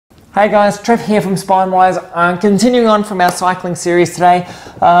Hey guys, Trev here from SpineWise. Continuing on from our cycling series today.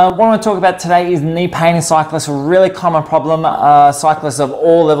 What I want to talk about today is knee pain in cyclists, a really common problem. Cyclists of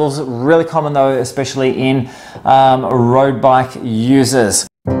all levels, really common though, especially in road bike users.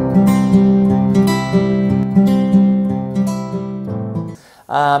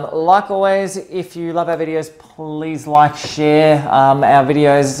 Like always, if you love our videos, please like, share our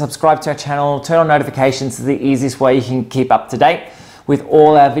videos, subscribe to our channel, turn on notifications. It's the easiest way you can keep up to date with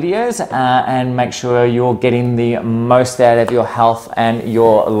all our videos and make sure you're getting the most out of your health and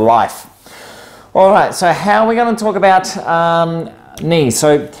your life. All right, so how are we going to talk about knees?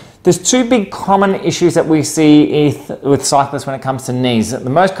 So there's two big common issues that we see with cyclists when it comes to knees. The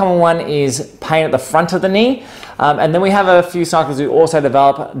most common one is pain at the front of the knee, and then we have a few cyclists who also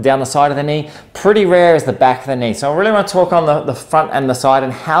develop down the side of the knee. Pretty rare is the back of the knee. So I really want to talk on the front and the side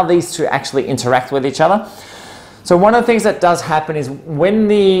and how these two actually interact with each other. So one of the things that does happen is when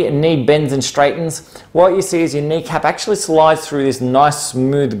the knee bends and straightens, what you see is your kneecap actually slides through this nice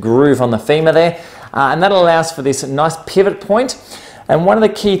smooth groove on the femur there, and that allows for this nice pivot point. And one of the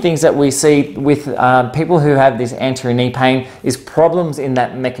key things that we see with people who have this anterior knee pain is problems in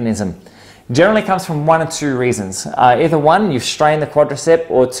that mechanism. Generally comes from one or two reasons. Either one, you've strained the quadricep,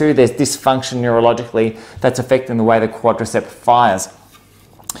 or two, there's dysfunction neurologically that's affecting the way the quadricep fires.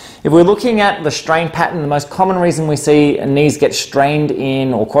 If we're looking at the strain pattern, the most common reason we see knees get strained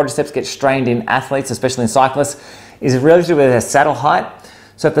in, or quadriceps get strained in athletes, especially in cyclists, is related with their saddle height.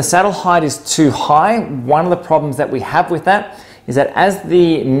 So if the saddle height is too high, one of the problems that we have with that is that as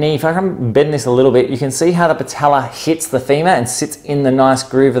the knee, if I can bend this a little bit, you can see how the patella hits the femur and sits in the nice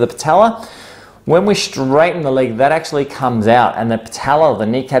groove of the patella. When we straighten the leg, that actually comes out and the patella, or the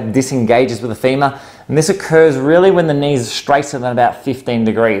kneecap, disengages with the femur. And this occurs really when the knee is straighter than about 15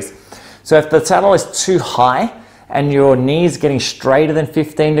 degrees. So if the saddle is too high and your knee is getting straighter than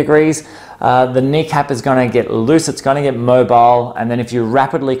 15 degrees, the kneecap is going to get loose, it's going to get mobile, and then if you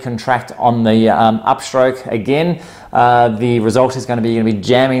rapidly contract on the upstroke again, the result is going to be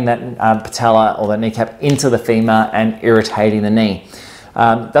jamming that patella or the kneecap into the femur and irritating the knee.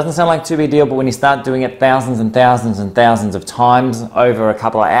 Doesn't sound like too big a deal, but when you start doing it thousands and thousands and thousands of times over a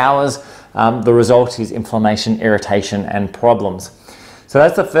couple of hours, the result is inflammation, irritation, and problems. So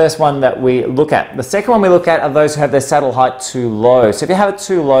that's the first one that we look at. The second one we look at are those who have their saddle height too low. So if you have it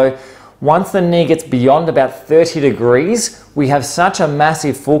too low, once the knee gets beyond about 30 degrees, we have such a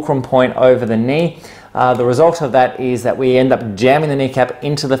massive fulcrum point over the knee. The result of that is that we end up jamming the kneecap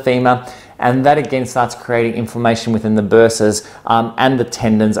into the femur, and that again starts creating inflammation within the bursas and the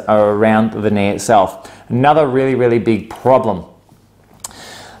tendons around the knee itself. Another really, really big problem.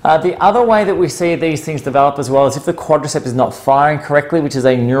 The other way that we see these things develop as well is if the quadricep is not firing correctly, which is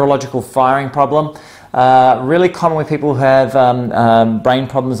a neurological firing problem. Really common with people who have brain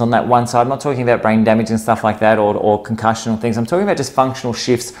problems on that one side. I'm not talking about brain damage and stuff like that, or concussional things. I'm talking about just functional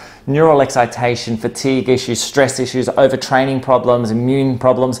shifts, neural excitation, fatigue issues, stress issues, overtraining problems, immune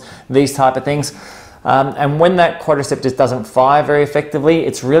problems, these type of things. And when that quadricep just doesn't fire very effectively,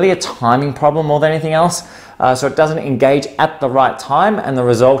 it's really a timing problem more than anything else. So it doesn't engage at the right time, and the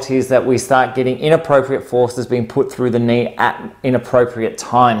result is that we start getting inappropriate forces being put through the knee at inappropriate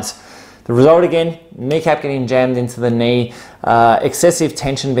times. The result again, kneecap getting jammed into the knee, excessive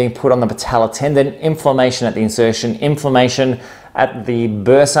tension being put on the patella tendon, inflammation at the insertion, inflammation at the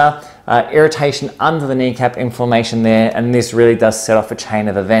bursa, irritation under the kneecap, inflammation there, and this really does set off a chain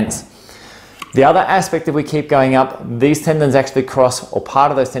of events. The other aspect, if we keep going up, these tendons actually cross, or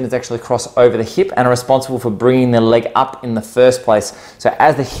part of those tendons actually cross over the hip and are responsible for bringing the leg up in the first place. So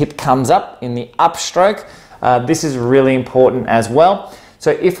as the hip comes up in the upstroke, this is really important as well.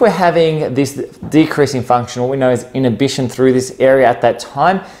 So if we're having this decrease in function, what we know is inhibition through this area at that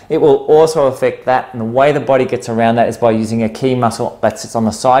time, it will also affect that. And the way the body gets around that is by using a key muscle that sits on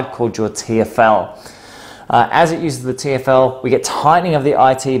the side called your TFL. As it uses the TFL, we get tightening of the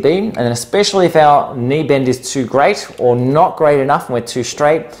ITB, and then especially if our knee bend is too great or not great enough and we're too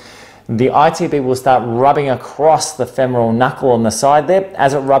straight, the ITB will start rubbing across the femoral knuckle on the side there.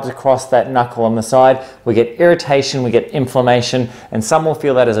 As it rubs across that knuckle on the side, we get irritation, we get inflammation, and some will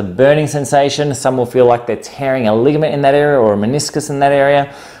feel that as a burning sensation, some will feel like they're tearing a ligament in that area or a meniscus in that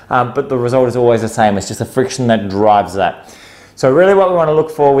area, but the result is always the same. It's just the friction that drives that. So really what we want to look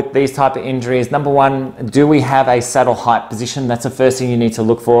for with these type of injuries, number one, do we have a saddle height position? That's the first thing you need to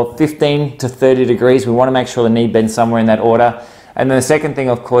look for. 15 to 30 degrees, we want to make sure the knee bends somewhere in that order. And then the second thing,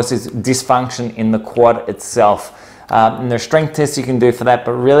 of course, is dysfunction in the quad itself. And there are strength tests you can do for that,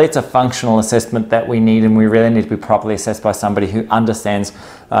 but really it's a functional assessment that we need, and we really need to be properly assessed by somebody who understands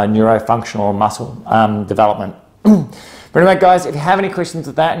neurofunctional muscle development. But anyway, guys, if you have any questions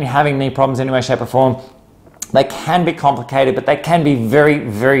with that and you're having knee problems in any way, shape or form, they can be complicated, but they can be very,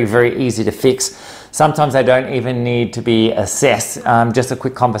 very, very easy to fix. Sometimes they don't even need to be assessed. Just a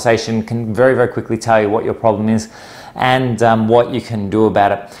quick conversation can very, very quickly tell you what your problem is and what you can do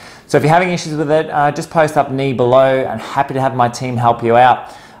about it. So if you're having issues with it, just post up knee below. I'm happy to have my team help you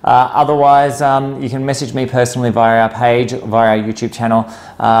out. Otherwise, you can message me personally via our page, via our YouTube channel,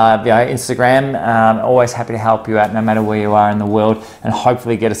 via Instagram. Always happy to help you out no matter where you are in the world, and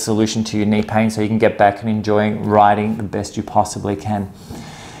hopefully get a solution to your knee pain so you can get back and enjoying riding the best you possibly can.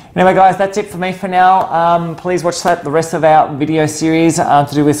 Anyway, guys, that's it for me for now. Please watch the rest of our video series to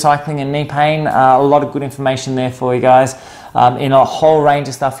do with cycling and knee pain. A lot of good information there for you guys. In a whole range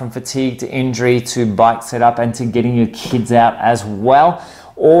of stuff, from fatigue to injury to bike setup and to getting your kids out as well.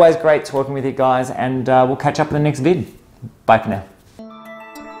 Always great talking with you guys, and we'll catch up in the next vid. Bye for now.